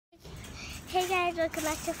guys, welcome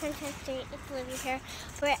back to Sunshine Street. It's Olivia here.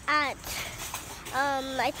 We're at,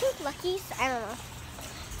 I think Lucky's, I don't know.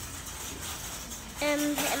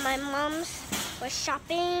 And my mom's was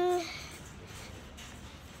shopping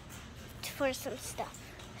for some stuff.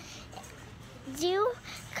 Do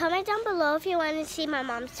comment down below if you want to see my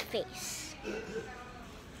mom's face.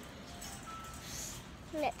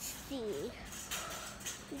 Let's see.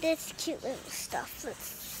 This cute little stuff. Let's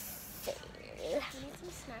see. We need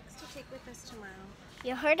some snacks to take with us tomorrow.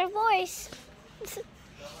 You heard her voice.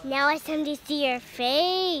 Now it's time to see your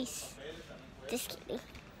face. Just kidding.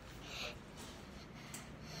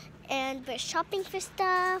 And we're shopping for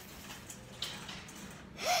stuff.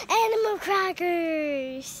 Animal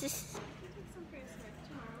crackers. Take some for your snack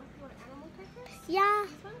tomorrow. What, animal crackers? Yeah.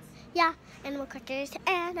 These ones? Yeah. Animal crackers.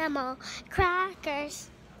 Animal crackers.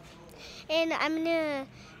 And I'm gonna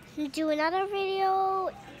do another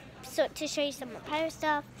video to show you some of pirate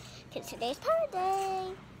stuff, because today's pirate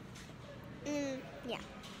day. Yeah.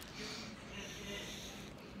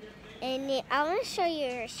 And I want to show you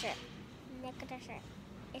her shirt. Look at her shirt.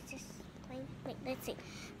 It's just plain. Wait, let's see.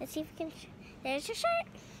 Let's see if we can. There's her shirt.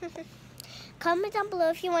 Comment down below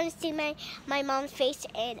if you want to see my mom's face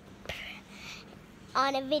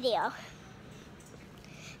on a video.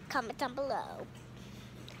 Comment down below.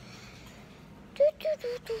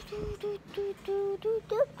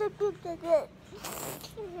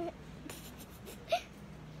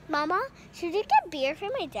 Mama, should we get beer for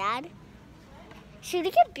my dad? Should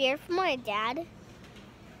we get beer for my dad?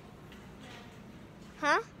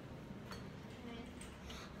 Huh?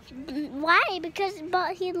 Why?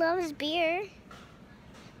 But he loves beer.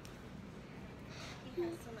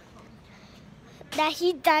 That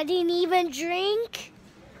he doesn't even drink.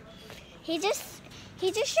 He just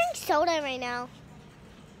drinks soda right now.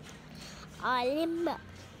 Limbo.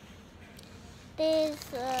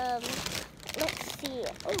 There's let's see.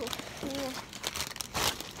 Oh, yeah.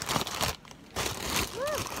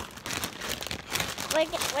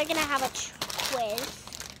 We're gonna have a quiz.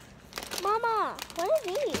 Mama, what are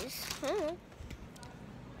these?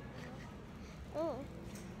 Oh.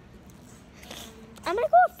 I'm gonna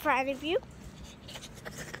go in front of you.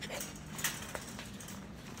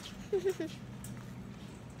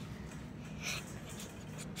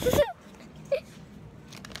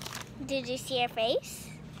 Did you see her face?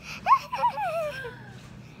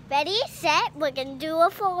 Ready, set, we're gonna do a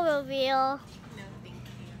full reveal.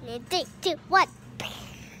 No, thank you. 3, 2, 1.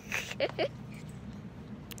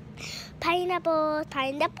 Pineapples,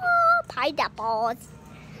 pineapple, pineapples. Want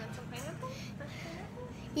some pineapple?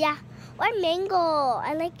 Yeah, or mango.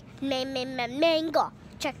 I like mango.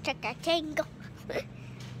 Check, tango.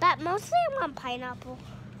 But mostly I want pineapple.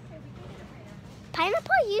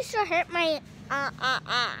 Pineapple used to hurt my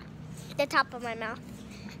the top of my mouth.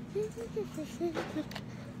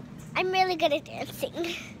 I'm really good at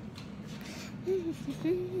dancing.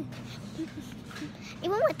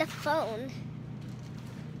 Even with the phone.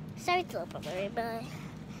 Sorry it's a little blurry, but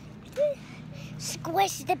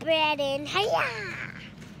squish the bread in. Hiya!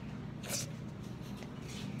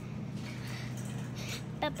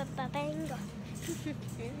 Bango.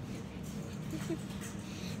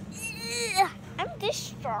 I'm this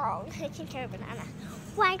strong. I can carry a banana.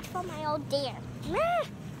 Right for my old dear.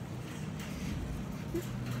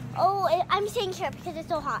 Oh, I'm staying here because it's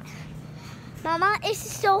so hot. Mama, it's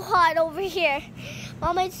so hot over here.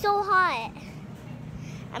 Mama, it's so hot.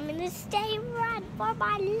 I'm gonna stay right for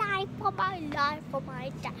my life, for my life, for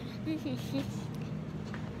my life.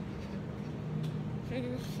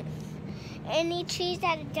 Any cheese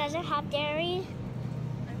that doesn't have dairy?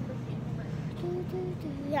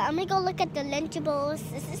 Yeah, I'm gonna go look at the Lunchables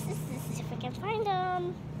if I can find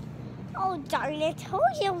them. Oh darn it! Oh,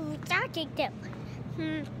 you darting them.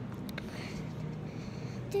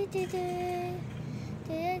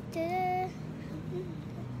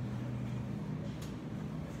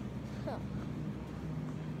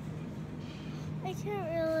 I can't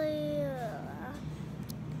really.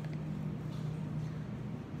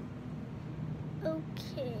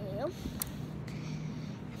 Okay.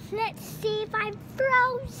 Let's see if I'm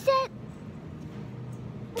frozen.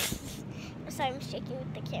 Sorry, I'm shaking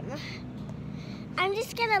with the camera. I'm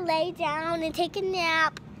just gonna lay down and take a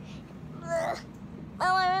nap. Oh,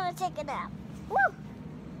 I'm gonna take a nap. Woo!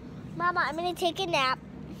 Mama, I'm gonna take a nap.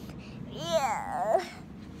 Yeah.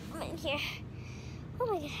 I'm in here. Oh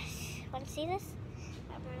my gosh. Want to see this?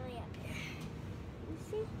 I'm really up here. You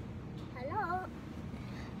see? Hello?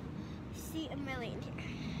 See, I'm really in here.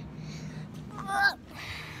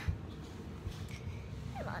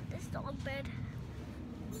 I'm on this dog bed.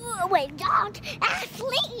 Oh, wait, dog! Ah,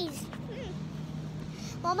 please!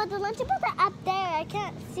 Mama, the Lunchables are up there. I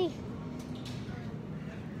can't see.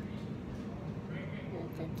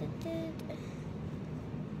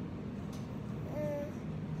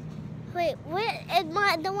 Wait,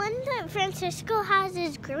 what? The one that Francisco has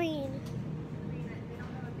is green.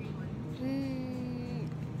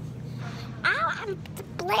 Ow, I'm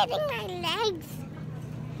bleeding my legs.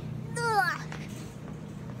 Ugh.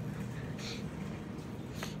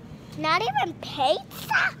 Not even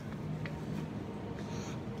pizza?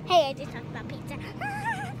 Hey, I just talked about pizza.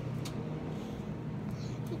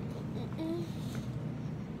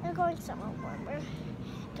 We're going somewhere warmer.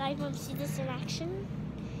 Guys, want to see this in action?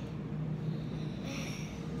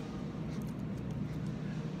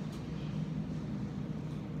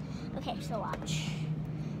 Okay, so watch.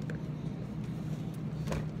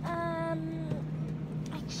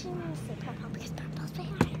 Actually, let me say purple because purple's my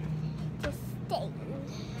hair. Just stay.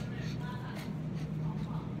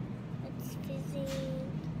 It's fizzy.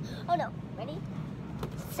 Oh no, ready?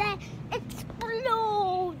 Set,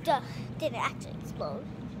 explode! Didn't actually explode.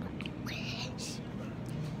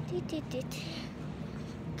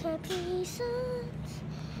 Capri Suns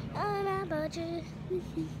on a budget.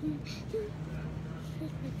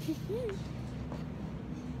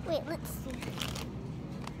 Wait, let's see.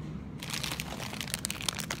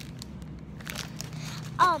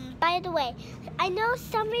 By the way, I know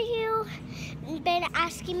some of you been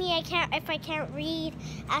asking me if I can't read.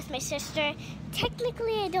 Ask my sister.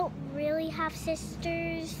 Technically, I don't really have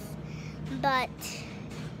sisters, but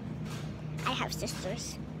I have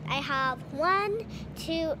sisters. I have 1,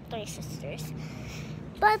 2, 3 sisters,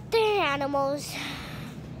 but they're animals.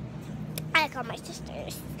 I call my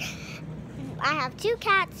sisters. I have 2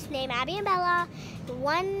 cats named Abby and Bella,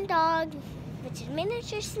 1 dog, which is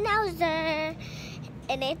miniature schnauzer,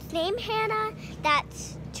 and it's named Hannah.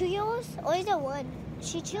 That's 2 years old, or is it 1? Is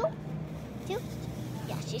she 2? 2?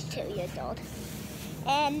 Yeah, she's 2 years old.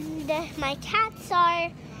 And my cats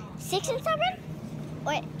are 6 and 7?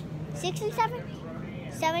 Wait, 6 and 7?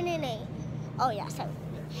 7 and 8. Oh yeah, 7.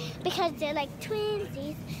 Because they're like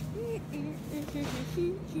twinsies.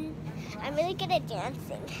 I'm really good at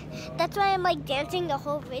dancing. That's why I'm like dancing the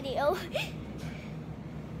whole video.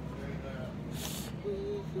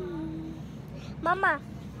 Mama,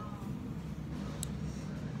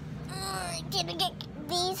 can I get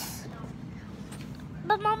these?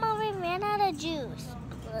 But Mama, we ran out of juice.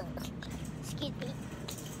 Excuse me.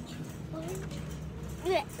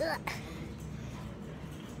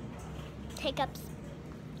 Hiccups.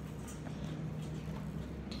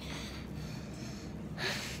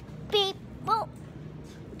 Beep. Whoa.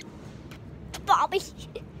 Bobby.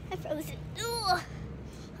 I'm frozen.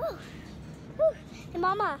 Hey,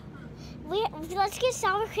 Mama, let's get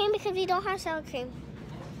sour cream because we don't have sour cream.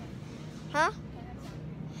 Huh?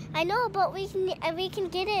 I know, but we can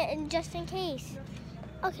get it just in case.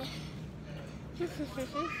 Okay.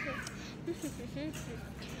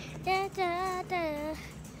 Da, da, da.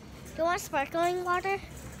 Do you want sparkling water?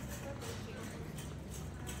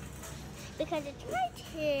 Because it's right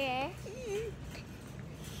here.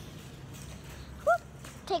 Whoop.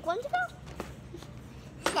 Take 1 to go.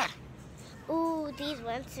 Yeah. Ooh, these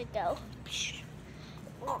ones to go.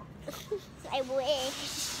 I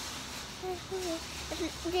wish.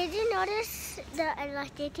 Did you notice the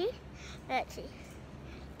electricity? Let's see.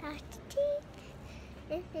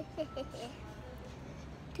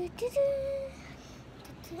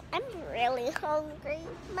 I'm really hungry.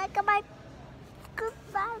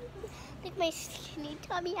 Goodbye. Like my skinny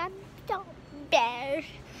tummy, I'm so bad.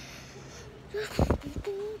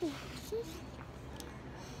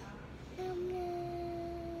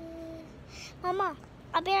 Mama,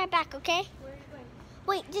 I'll be right back, okay? Where are you going?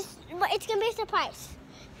 Wait, it's gonna be a surprise.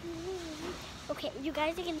 Okay, you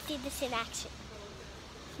guys are gonna see this in action.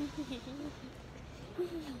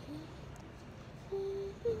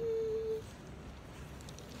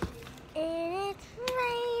 And it's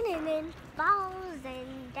raining and falls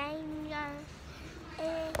in danger.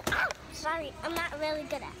 And, ow, sorry, I'm not really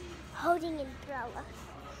good at holding an umbrella.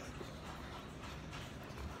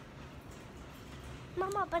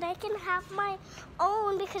 Mama, but I can have my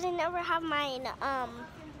own because I never have mine.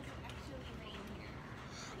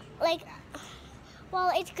 Like,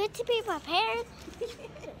 well, it's good to be prepared.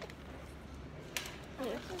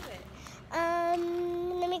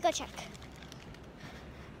 Let me go check.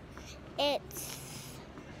 It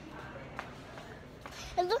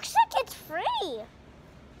looks like it's free.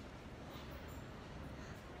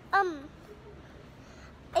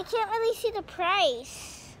 I can't really see the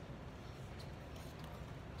price.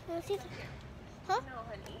 See the, huh? No,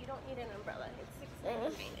 honey, you don't need an umbrella. It's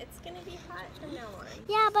 $6.99. It's gonna be hot from now on.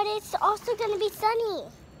 Yeah, but it's also gonna be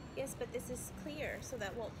sunny. Yes, but this is clear, so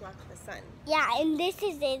that won't block the sun. Yeah, and this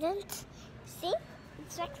isn't. See?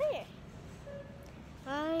 It's not clear.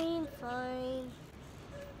 Fine, fine.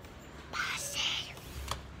 Passive.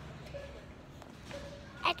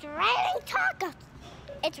 It's raining tacos.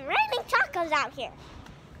 It's raining tacos out here.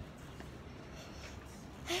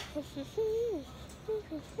 This would have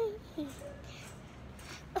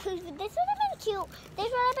been cute. This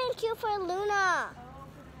would have been cute for Luna.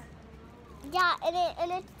 Yeah,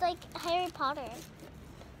 and it's like Harry Potter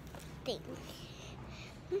thing.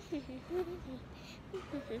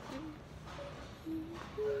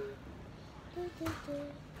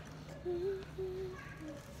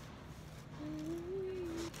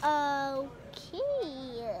 Okay.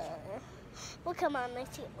 Well, come on,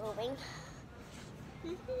 let's keep moving.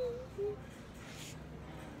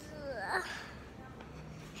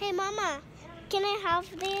 Hey, Mama, can I have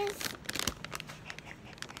this?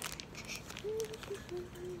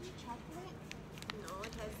 Chocolate? No,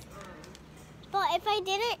 it has, But if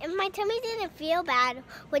my tummy didn't feel bad,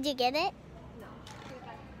 would you get it? no.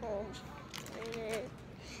 Oh.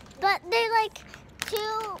 But they're like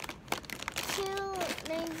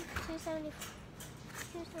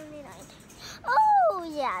 279. Oh,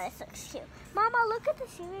 yeah, this looks cute. Mama, look at the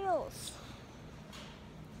cereals.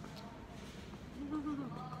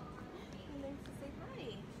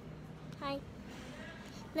 Hi.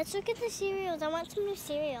 Let's look at the cereals. I want some new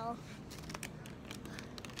cereal.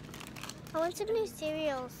 I want some new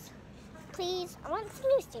cereals. Please, I want some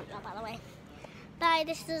new cereal, by the way. Bye,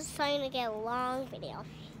 this is starting to get a long video.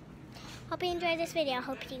 Hope you enjoyed this video.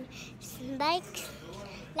 Hope you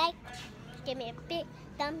like, give me a big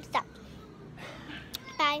thumbs up.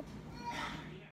 Bye.